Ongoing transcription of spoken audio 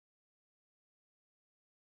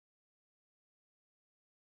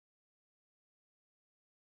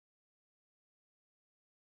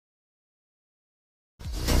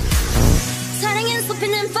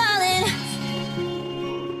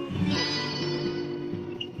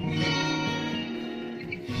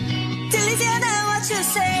what you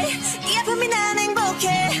say. 이 아픔이 난 행복해.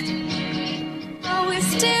 Are we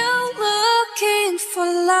still looking for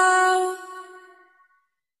love?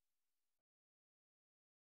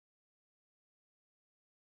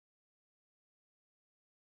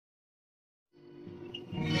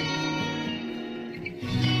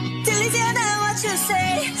 들리지 않아 what you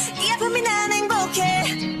say. 이 아픔이 난 행복해.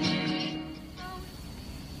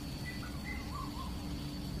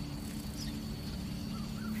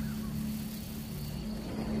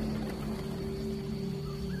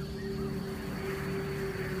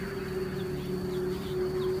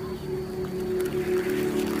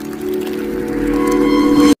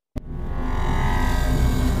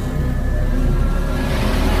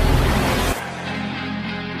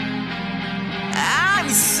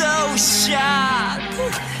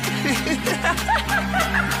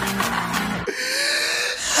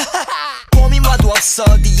 봄이 와도 없어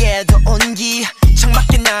어디에도 온기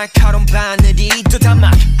창밖에 날카로운 바늘이 또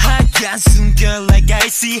담아 하얀 숨결 like I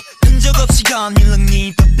see 흔적 없이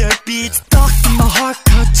거닐렁이 뗏달빛 Stuck in my heart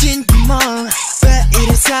커진 구멍 왜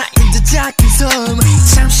이래 쌓인 듯 작은 소음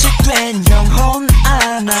잠식된 영혼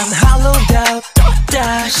난 hollowed out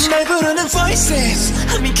또다시 날 부르는 voices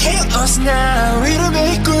I'm in chaos now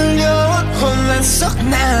이름에 이끌려 혼란 속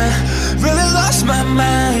나 Really lost my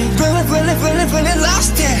mind Really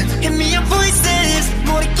lost it Hit me up voices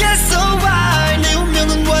모르겠어 why 내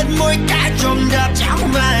운명은 what 뭘까 좀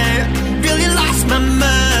답장말 Really lost my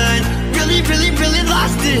mind Really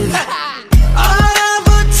lost it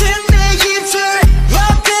얼어붙은 내 입술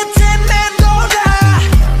옆끝에 맴돌아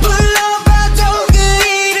불러봐도 그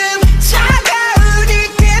이름 차가운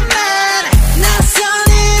이름만 낯선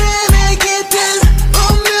이름의 깊은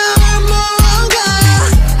운명을 뭔가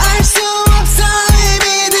알 수 없어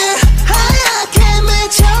의미들 하얗게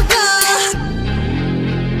맺혀가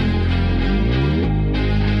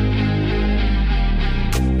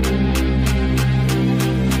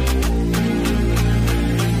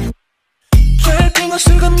결빙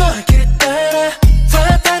옷을 건너 길을 따라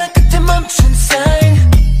바다랑 끝에 멈춘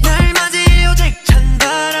sign 날 맞이 오직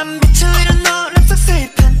찬바람 빛을 잃은 노란 속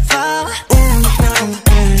슬픈 fall 운명에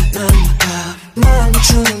난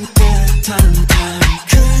멈춘 듯한 time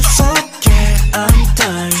그 속에 I'm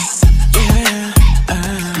dying yeah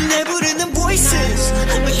내 부르는 voices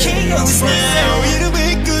I'm a king of this now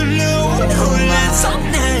이름을 이끌려 혼란 속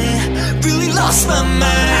나 Really lost my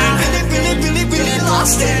mind Really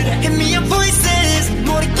lost it Hit me up voices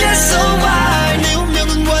모르겠어 why 내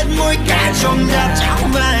운명은 what 뭘까 좀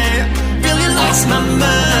답장말 Really lost my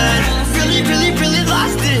mind Really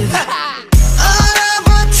lost it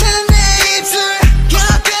얼어붙은 내 입술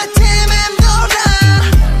옆끝에 맴돌아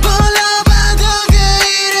불러봐도 그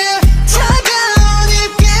이름 차가운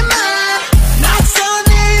입김만 낯선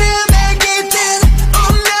이름의 깃든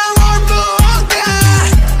운명을 뭔가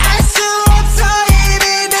알 수 없어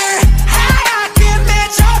이미들 하얗게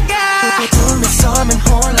맺혀가 꿈에서만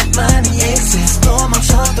혼란만이 exist 또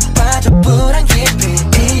멈춰도 빠져 불안 깊이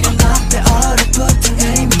이름 앞에 얼어붙은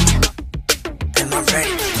의미 Am I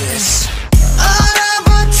ready for this?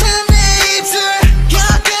 얼어붙은 내 입술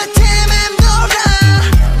옆끝에 맴돌아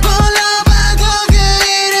불러봐도 그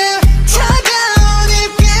이름 차가운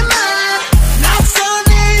입김만 낯선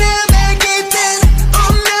이름의 깃든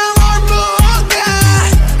운명을 뭔가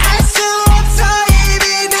알 수 없어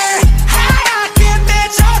이미들 하얗게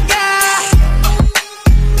맺혀가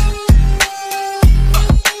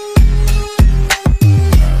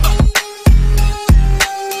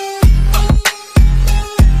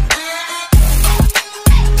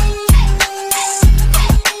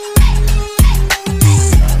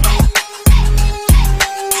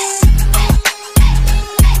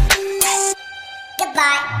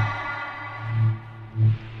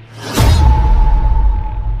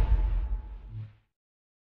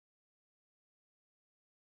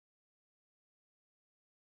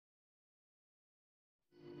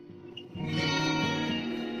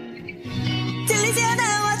들리지 않아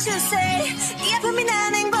what you say. 이 아픔이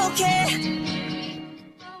난 행복해.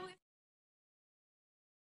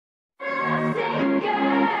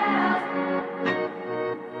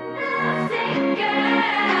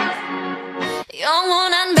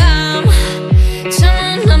 영원한 밤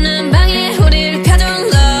천 넘는 방에 우리를 가둔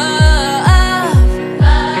love.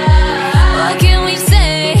 What can we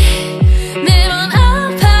say? 매번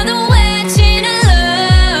아파도 외치는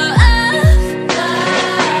love.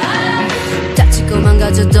 다치고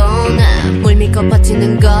망가져도 난 물 믿고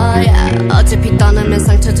버티는 거야. 어차피 떠나면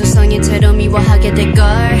상처 조성인 채로 미워하게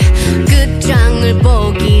될걸. 끝장을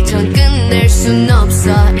보기 전 끝낼 순 없어.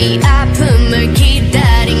 이 아픔을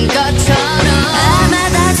기다린 것처럼. 아마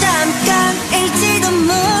다 잠깐일지도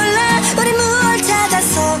몰라. 우리 무얼 찾아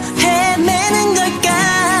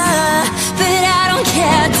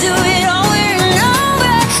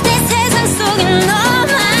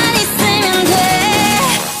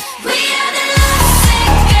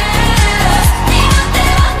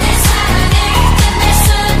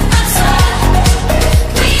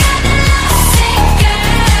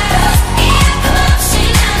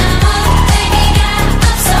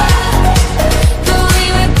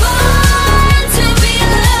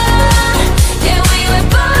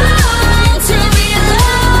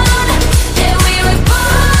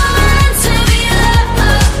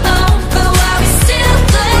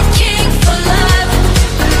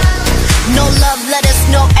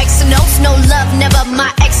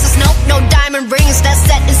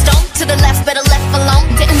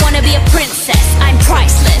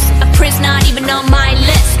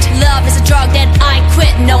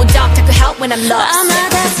when I'm lost. 아마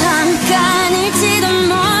다 잠깐일지도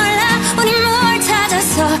몰라. 우리 뭘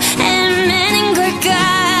찾아서 헤매는 걸까.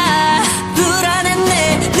 불안한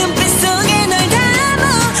내 눈빛 속에 널 담아.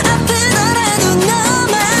 아프더라도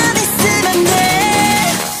너만 있으면 돼.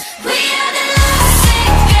 We are the lost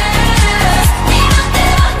girls. 네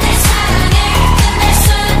멋대로 내 사랑을 끝낼 순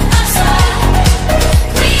없어.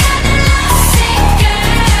 We are the lost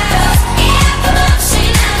girls. 이 아픔 없이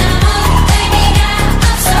난 아무 의미가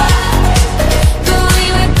없어. But we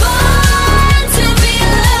were born to be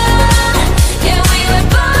alone. Yeah, we were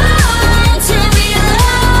born to be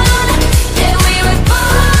alone. Yeah, we were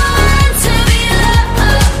born to be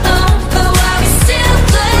alone. But why we still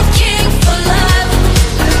looking for love?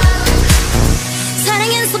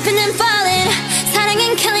 사랑은 쏟히는 falling. 사랑은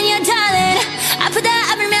killing your darling. 아프다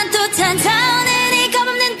아물면 또 탄탄해. 네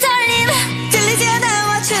겁없는 떨림. 들리지 않아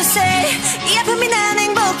what you say. 이 아픔이 난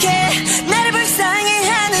행복해. 나를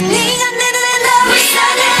불쌍해하는 네가 내 눈에 너무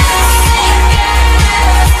이상해.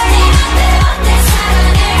 네 맘대로 내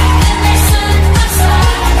사랑을 끝낼 순 없어.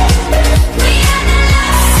 We are the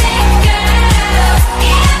lost girls. 이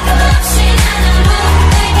아픔 없이 난 아무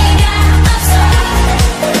의미가 없어.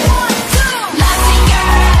 Lost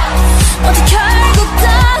girls. 모두 결국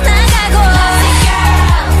떠나가고.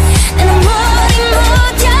 내 눈물이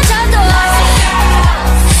묻혀져도.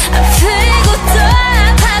 아프고 또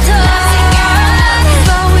아파도.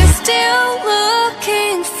 But we're still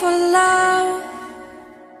looking for love.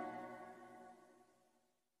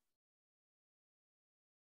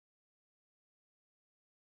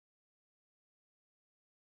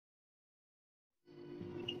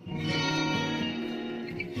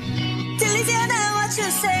 들리지 않아 what you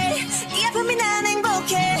say. 이 아픔이 난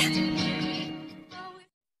행복해.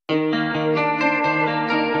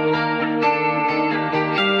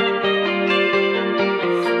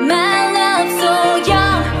 My love so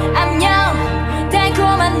young, I'm young.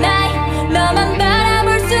 달콤한 나이 너만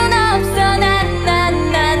바라볼 순 없어. 난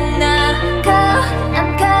cold, I'm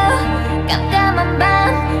cold. 깜깜한 밤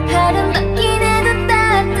아름답긴 해도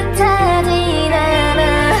따뜻하진 않아.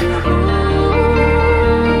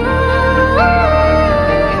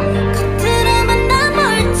 겉으로만 나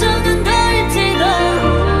멀쩡한 걸지도.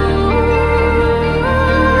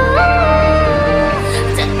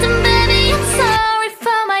 어쨌든 baby I'm sorry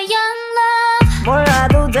for my young love.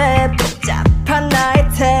 몰라도 돼 복잡한 나의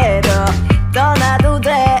태도. 떠나도 돼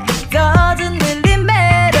doesn't really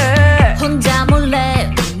matter. 혼자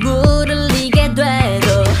몰래 눈물을 흘리게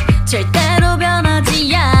돼도 절대로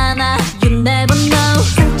변하지 않아. You never know.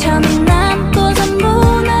 상처는 남고서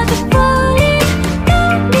무너져 버린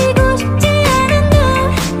떠올리고 싶지 않은 너.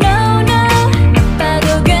 No no.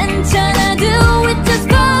 아파도 괜찮아. Do it just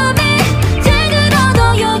for me. 제대로도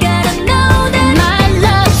you gotta know that my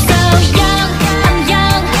love so young, I'm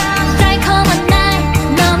young. 달콤한 날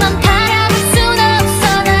너만 바라볼 순 없어.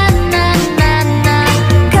 난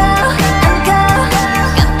cold, I'm cold.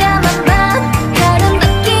 깜깜한 밤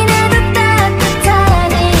아름답긴 해도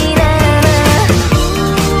따뜻하진 않아.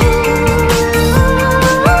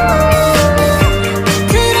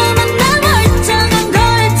 겉으로만 나 멀쩡한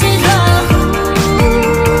걸지도.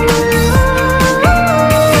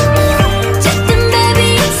 어쨌든 baby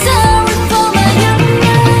I'm sorry for my young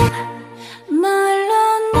love. 말로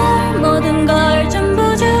날 모든 걸 전부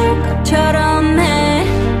줄 것처럼 해.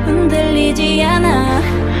 흔들리지 않아.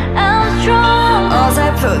 I'm strong.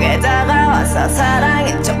 어설프게 다가와서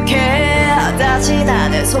사랑인 척해. 다시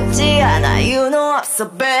나를 속지 않아. You know I'm so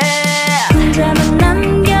bad. 혼자만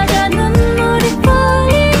남겨져 눈물이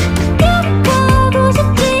falling. 기억하고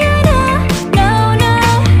싶지 않아. No no.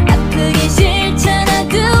 아프기 싫잖아.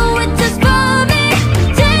 Do it just for me.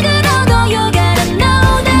 제대로도 you gotta know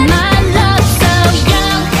that my love so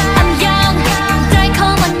young, I'm young.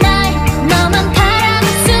 달콤한 날 너만 바라볼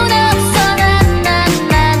순 없어. 난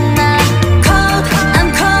cold, I'm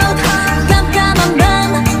cold. 깜깜한 밤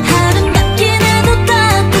아름답긴 해도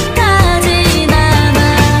따뜻하진 않아.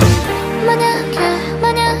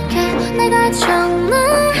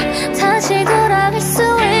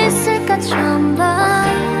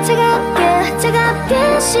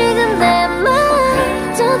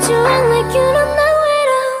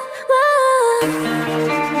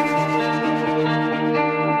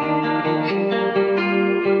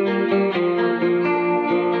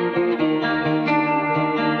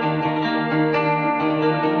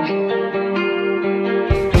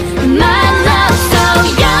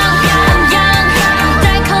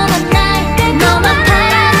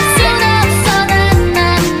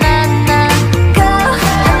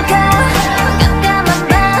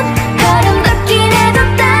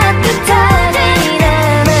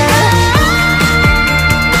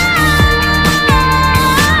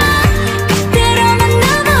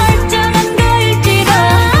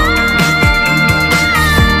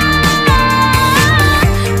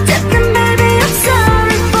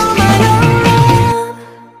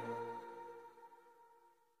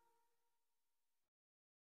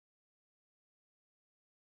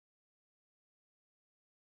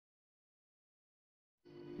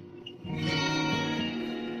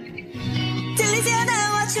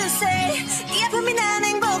 say 이 아픔이 난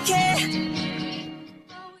행복해.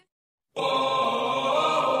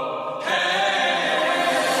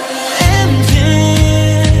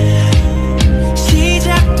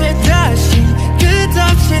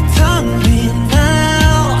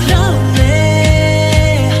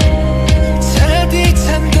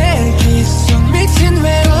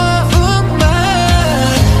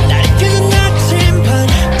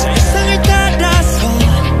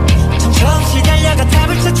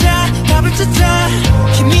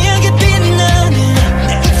 희미하게 빛나는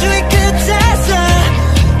내 우주의 끝에서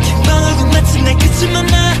긴 방울국 마치 내 끝을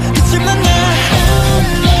만나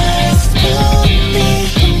Almost only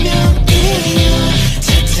분명히요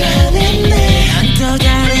찾아냈네 난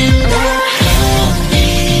떠다른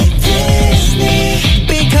Only Disney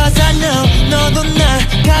Because I know 너도 나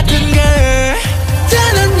같은 걸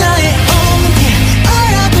떠난 나의 온기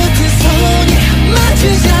얼어붙은 손이 마주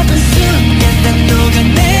잡은 순간 난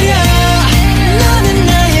녹아내려 너는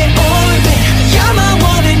나의 all day You're my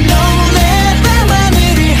one and only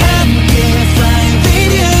밤하늘을 함께 fly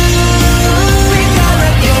with you We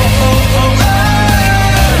gotta go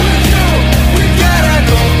We gotta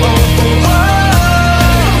go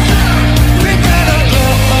We gotta go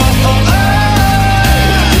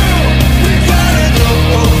We gotta go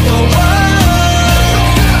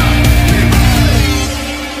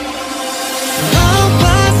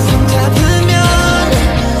너와 손 잡으면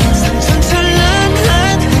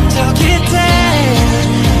상상찬란한 흔적일 때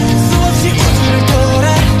수없이 우주를 돌아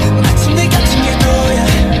마침내 갇힌 게 너야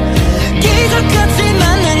기적같이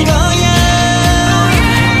만난 거야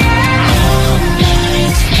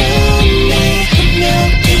Almost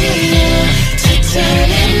분명히요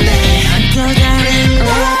찾아냈네 난 떠다른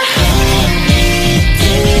Only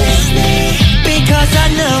Disney Because I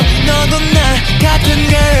know 너도 나 같은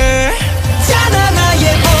걸 찾아 나의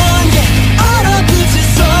온기 얼어붙은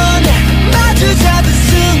손에 마주 잡은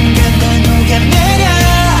순간 난 녹아내려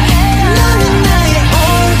너는 나의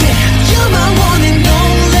all day You're my one and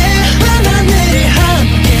only 밤하늘을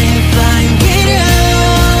함께 fly with you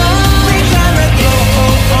We gotta go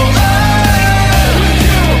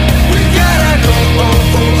We gotta go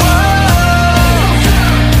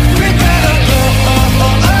We gotta go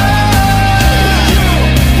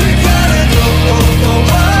We gotta go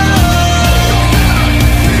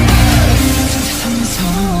세상에서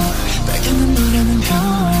발견한 너라는 별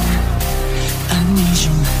I need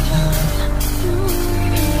you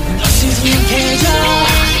멈추지 않게 해줘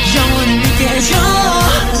영원히 느껴줘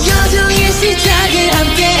여정의 시작을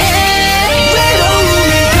함께해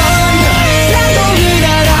외로움을 건너 산도를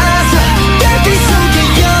알아서 별빛 속에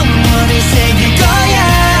영원을 새길 거야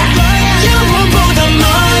영원보다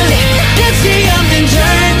멀리 끝이 없는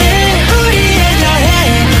journey 우리의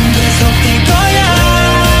여행은 계속될 거야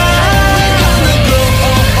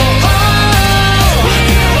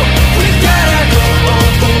We gotta go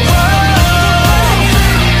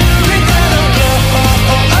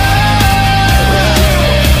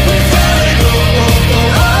We gotta go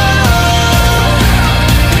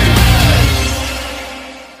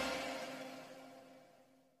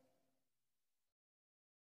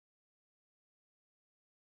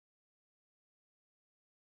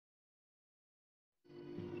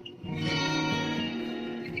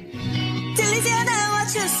들리지 않아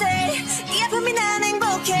what you say 이 아픔이 난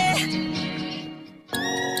행복해.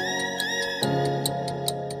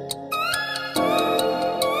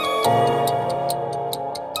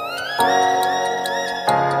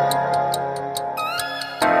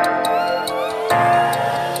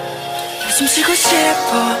 숨 쉬고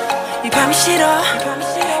싶어 이 밤이 싫어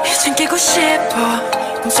이젠 깨고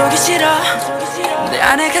싶어 꿈속이 싫어 내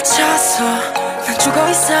안에 갇혀서 난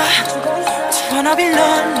죽어있어 Just wanna be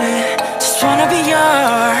lonely Just wanna be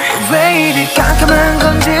yours 왜 이리 깜깜한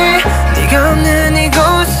건지 네가 없는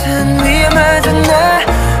이곳은 위험하잖아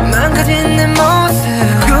망가진 내 모습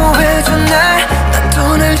유해줘 난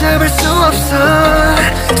돈을 잡을 수 없어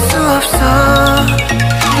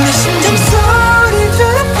내 심장 소리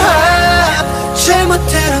들어봐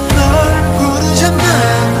잘못대로 널 부르잖아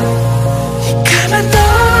이 까만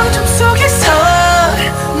어둠 속에서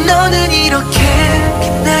너는 이렇게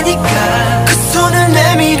빛나니까 그 손을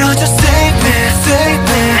내밀어줘 Save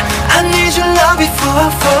me I need your love before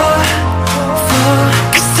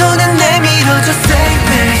그 손을 내밀어줘 Save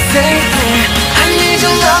me I need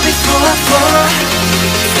your love before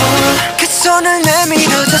그 손을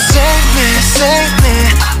내밀어줘 Save me Save me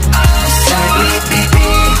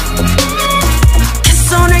그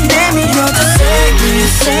손을 내밀어줘 Save me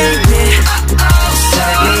Save me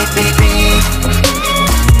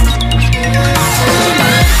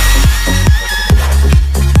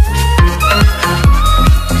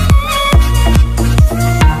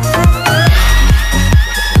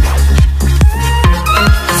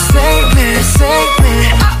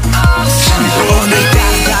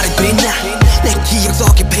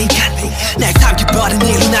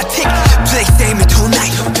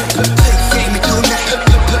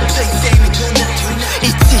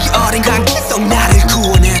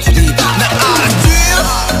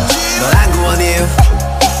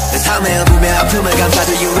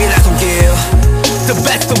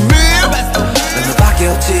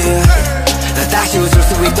다시 웃을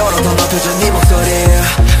수 있도록 더 높여줘 네 목소리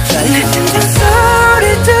내 심장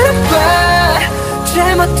소리 들어봐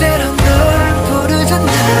제멋대로 널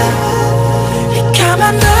부르잖아 이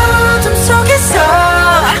까만 어둠 속에서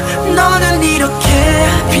너는 이렇게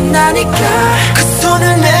빛나니까 그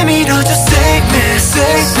손을 내밀어줘 Save me,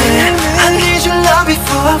 save me I need your love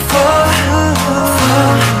before I fall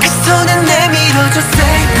그 손을 내밀어줘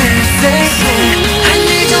Save me, save me I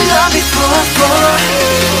need your love before I fall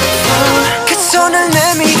그 손을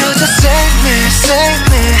내밀어줘 Save me, save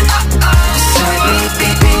me Save me,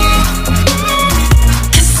 baby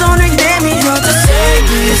그 손을 내밀어줘 Save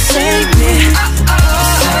me, save me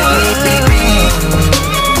Save me, baby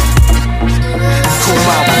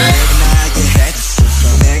고마워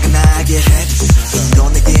내가 나게 해줬어 너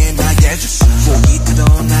내게 나게 해줬어 목이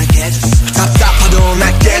타도 나게 해줬어 답답하도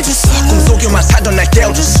나게 해줬어 꿈속에만 살던 날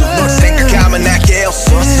깨워줬어 널 생각하면 날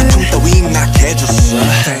깨웠어 슬픔 따위 나게 해줬어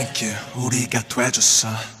Thank you 우리가 돼줬어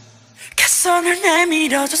그 손을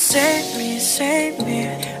내밀어줘 Save me, save me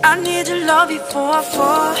I need your love before I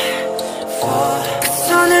fall 그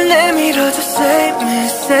손을 내밀어줘 Save me,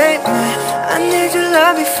 save me I need your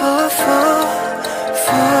love before I fall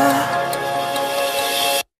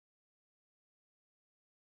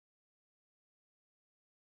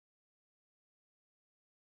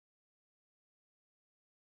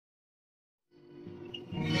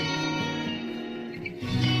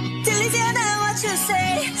들리지 않아 what you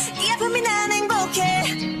say 이 아픔이 난 행복해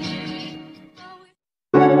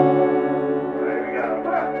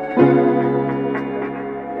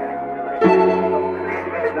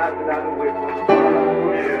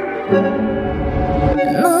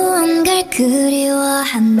무언가를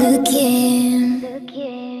그리워한 느낌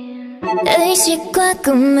의식과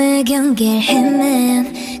꿈의 경계를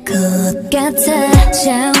헤맨 것 같아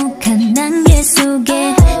자욱한 안개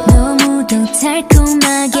속에 너무도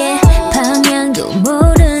달콤하게 방향도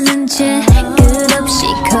모르는 채 끝없이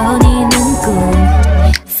거리는 꿈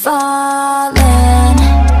Falling,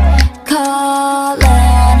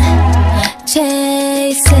 calling,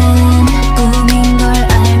 chasing 꿈인 걸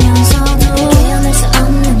알면서도 깨어날 수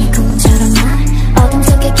없는 이 꿈처럼 나 어둠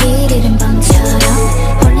속에 길 잃은 밤처럼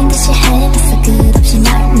홀린 듯이 헤맸어 끝없이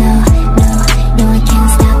날 No, I can't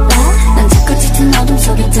stop that 난 자꾸 짙은 어둠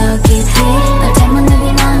속에 더 깊이 널 잘못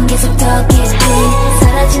느린 난 계속 더 깊이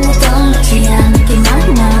사라진 내 돈 놓지 않을게 No,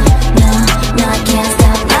 I can't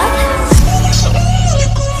stop that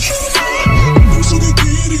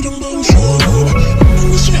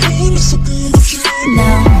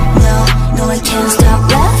No, I can't stop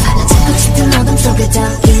love 난 자꾸 짙은 어둠 속에 더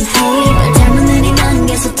깊이 널 잘못 느린 난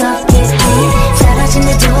계속 더 깊이 사라진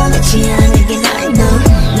내 돈 놓지 않을게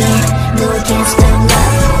No, I can't stop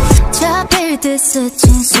love 잡힐 듯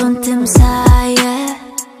스친 손틈 사이에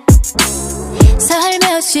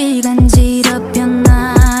살며시 간지럽혀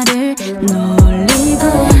나를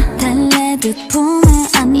놀리고 달래듯 품에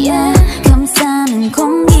안겨 감싸는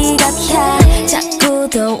공기 같아 자꾸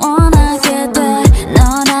더 원하게 돼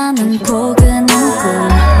너라는 포근한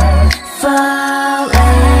꿈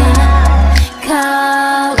Falling,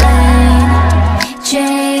 calling,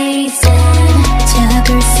 chasing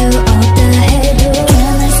잡을 수 없다 해도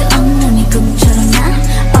깨어날 수 없는 이 꿈처럼 나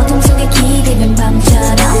어둠 속에 길 잃은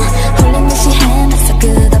밤처럼 홀린 듯이 헤맸어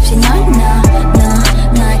끝없이 널 No,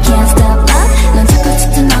 I can't stop love 넌 자꾸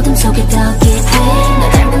짙은 어둠 속에 더 깊이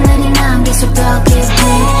널 닮은 날이 난 계속 더 깊이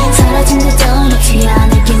사라진 듯도 놓지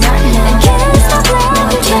않을게 널 No, I can't stop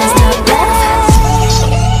love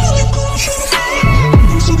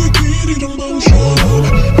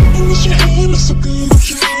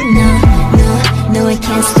No, I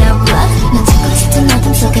can't stop love 난 자꾸 짙은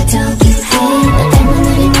어둠 속에 더 깊이 널 닮은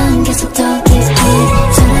날이 난 계속 더 깊이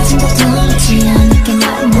사라진 듯도 놓지 않을게 널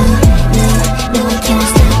No, I can't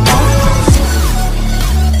stop love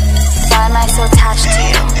Why am I so attached to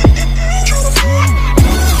you?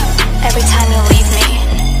 Every time you leave me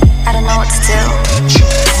I don't know what to do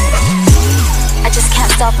I just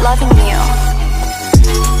can't stop loving you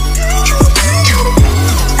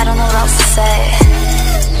I don't know what else to say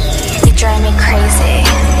You drive me crazy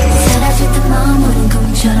사라질 듯 머무른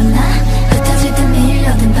꿈처럼 나 흩어질 듯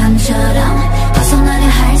밀려든 밤처럼 벗어나려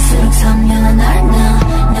할수록 선명한 널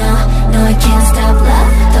No, I can't stop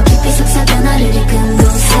love 더 깊이 속삭여 나를 이끈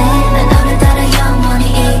곳에 난 너를 따라 영원히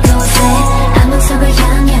이곳에 암흑 속을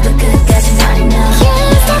향해도 끝까지 널 No,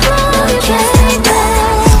 I can't stop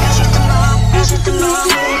love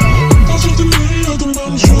벗을 듯 밀려든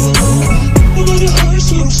밤처럼 너를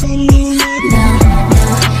할수록 선명한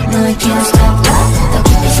No, I can't stop love 더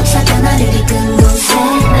깊이 속삭여 나를 이끈 곳에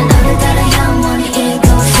난 너를 따라 영원히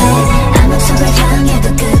이곳에 암흑 속을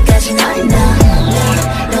향해도 끝까지 널 No,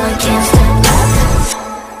 I can't stop love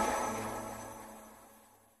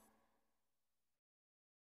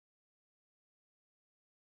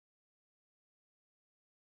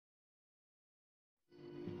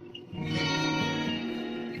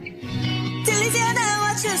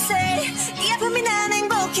what you say. 이 아픔이 난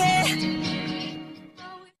행복해.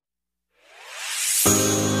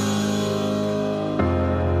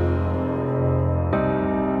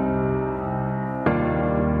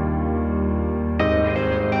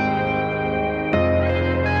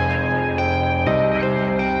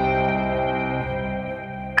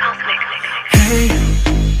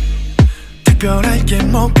 특별할 게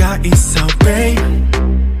뭐가 있어 babe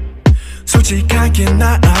솔직하게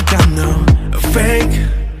나아가 no fake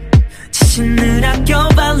자신을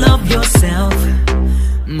아껴봐 love yourself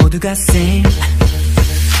모두가 same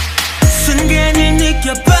순간을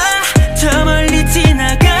느껴봐 저 멀리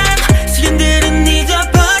지나간 시간들은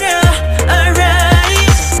잊어버려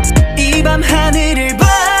alright 이 밤 하늘을 봐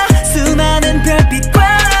수많은 별빛과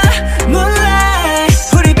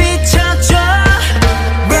moonlight 우리 비춰줘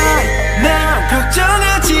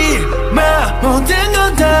걱정하지 마 모든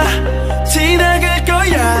건 다 지나갈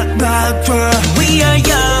거야 나와 We are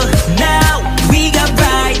young now we got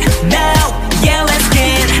right now yeah let's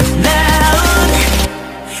get loud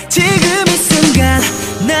지금 이 순간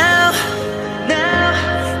now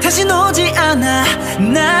다시 오지 않아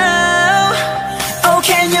now oh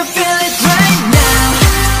can you feel it right now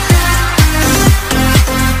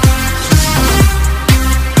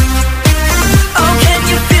oh can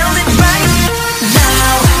you feel it right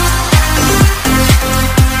now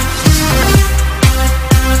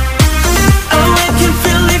oh I can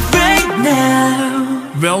feel it right now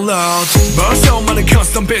Real loud 벌써 많은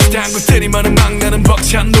custom 비슷한 것들이 많은 막 나는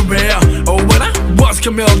벅찬 노래야 Oh when I was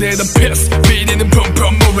committed I'm pissed 비리는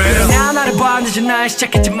뿜뿜 무례 나 나를 봐 늦은 날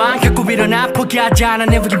시작했지만 결국 일어나 포기하지 않아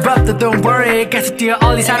Never give up though don't worry 계속 뛰어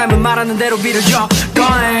올린 사람은 말하는 대로 빌어줘 Go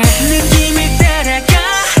ahead 느낌을 따라가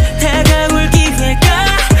다가올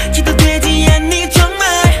기회가 기도되지 않니 정말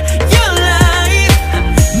Your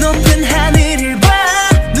life 높은 하늘을 봐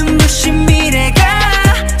눈부신 미래가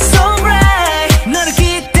So bright 너를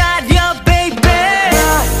기다려 baby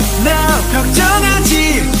Now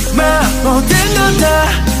걱정하지 마 모든 건 다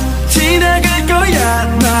지나갈 거야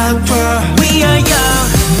나와 We are young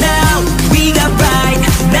now we got right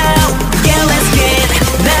now yeah let's get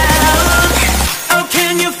loud oh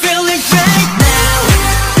can you feel it right now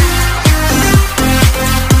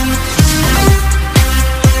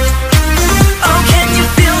oh can you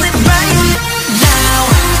feel it right now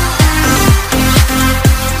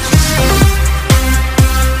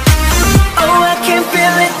oh I can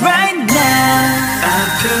feel it right now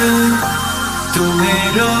아픔 또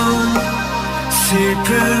외로움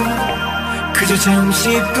슬픔 그저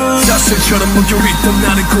잠시뿐 사슬처럼 묶여있던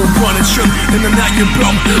나를 구원해준 넌 나의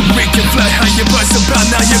밤 We can fly high 벌써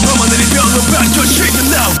밤나의 밤하늘이 별로 바뀌어 지금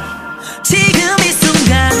now 지금 이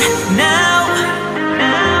순간 now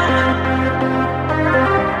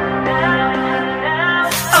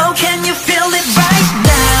oh can you feel it right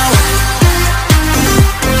now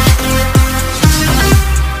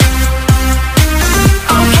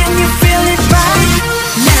oh can you feel it right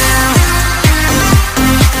now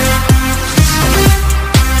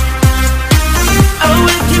oh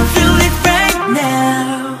I can feel it right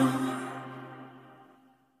now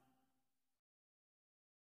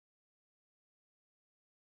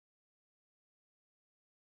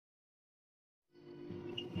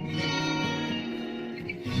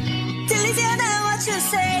들리지 않아 what you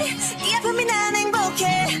say. 이 아픔이 난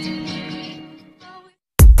행복해.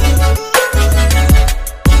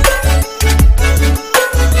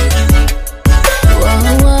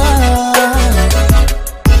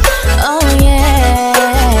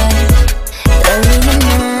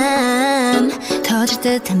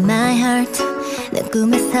 듯한 my heart 내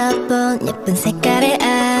꿈에서 본 예쁜 색깔의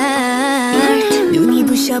art 눈이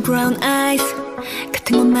부셔 brown eyes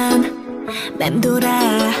같은 것만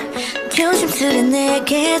맴돌아 조심스레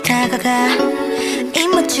내게 다가가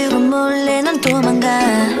입맞추고 몰래 넌 도망가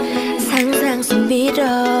상상 속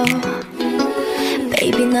미러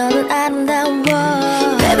Baby 너는 아름다워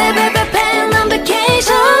Baby baby pen on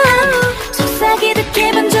vacation 속삭이듯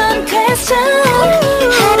기분 좋은 question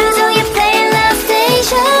하루 종일 play love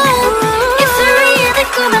station It's a real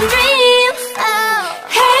달콤한 dream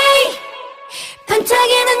Hey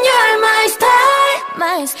반짝이는 you're my star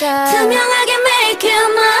투명하게 make you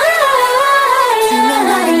mine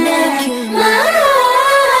투명하게 make you mine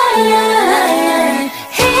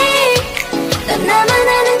Hey 넌 나만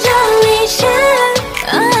아는 jolly shine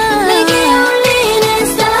내게 어울리는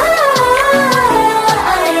star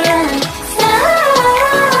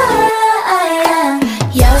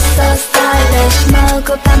You're so stylish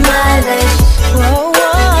멀고 다 mileage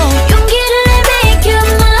용기를 내 make you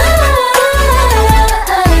mine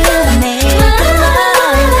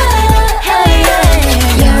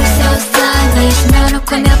You're so stylish 너로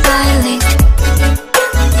𝗠𝗲𝗺𝗧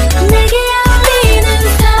내게 어울리는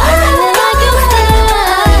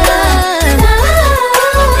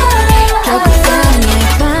결국 사랑에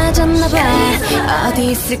빠졌나봐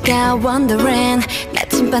어디 있을까 wondering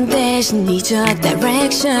나침반 대신 잊어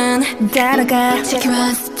direction 따라가 check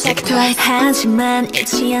once check twice 하지만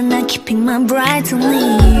잃지 않아 keeping my bright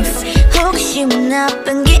leaf 혹시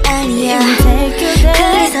나쁜 게 아니야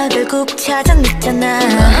그래서 결국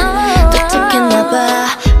찾아냈잖아 도착했나봐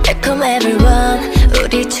Welcome everyone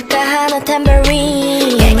우리 축하하는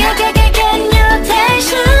tambourine Get your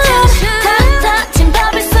attention 다 터진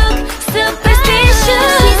버블 속 superstition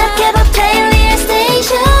시작해봐 playlist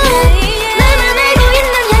station 나만 알고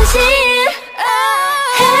있는 현실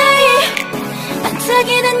Hey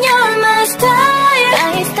반짝이는 you're my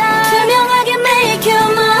style 투명하게 make you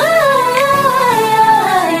mine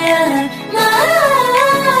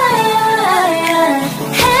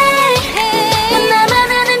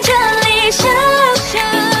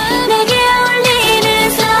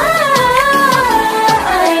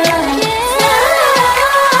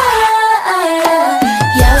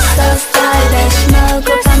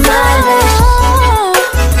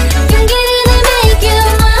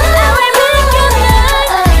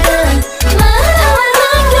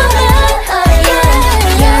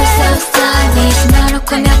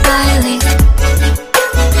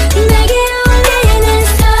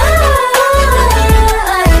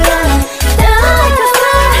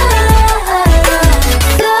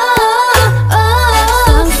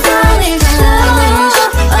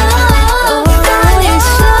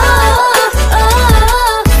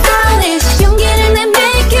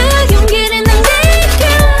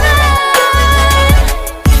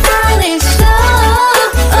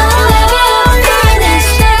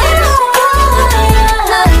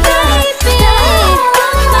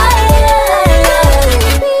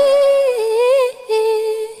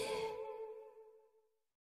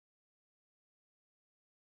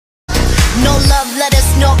No love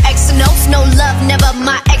letters, no X notes, no love, never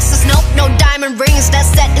my exes, nope. No diamond rings, that's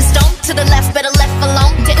set in stone. To the left, better left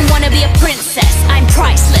alone. Didn't wanna be a princess, I'm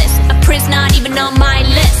priceless. A prince not even on my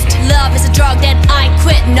list. Love is a drug that I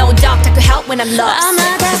quit. No doctor could help when I'm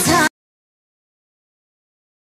lost.